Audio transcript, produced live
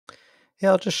Yeah,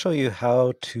 I'll just show you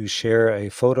how to share a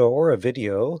photo or a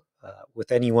video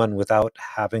with anyone without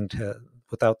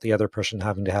the other person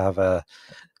having to have a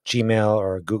Gmail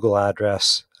or a Google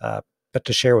address, but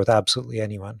to share with absolutely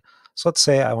anyone. So let's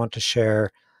say I want to share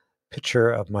a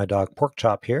picture of my dog Pork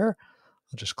Chop here.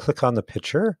 I'll just click on the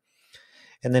picture.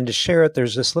 And then to share it,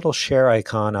 there's this little share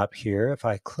icon up here. If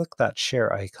I click that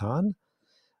share icon,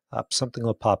 something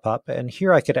will pop up. And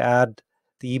here I could add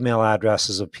the email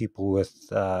addresses of people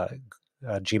with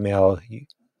Gmail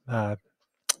uh,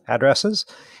 addresses.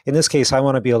 In this case, I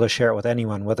want to be able to share it with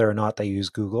anyone, whether or not they use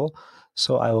Google.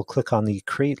 So I will click on the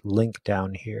create link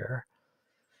down here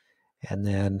and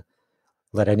then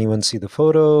let anyone see the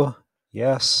photo.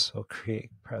 Yes, so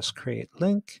press create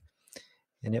link,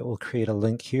 and it will create a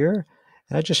link here.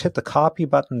 And I just hit the copy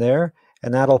button there,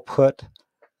 and that'll put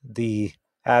the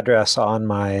address on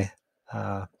my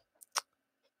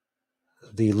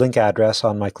the link address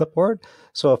on my clipboard.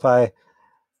 So if I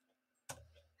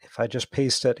just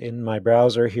paste it in my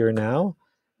browser here now,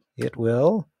 it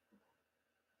will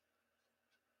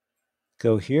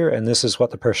go here, and this is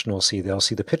what the person will see. They'll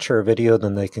see the picture or video,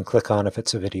 then they can click on if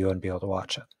it's a video and be able to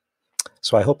watch it.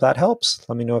 So I hope that helps.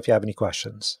 Let me know if you have any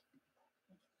questions.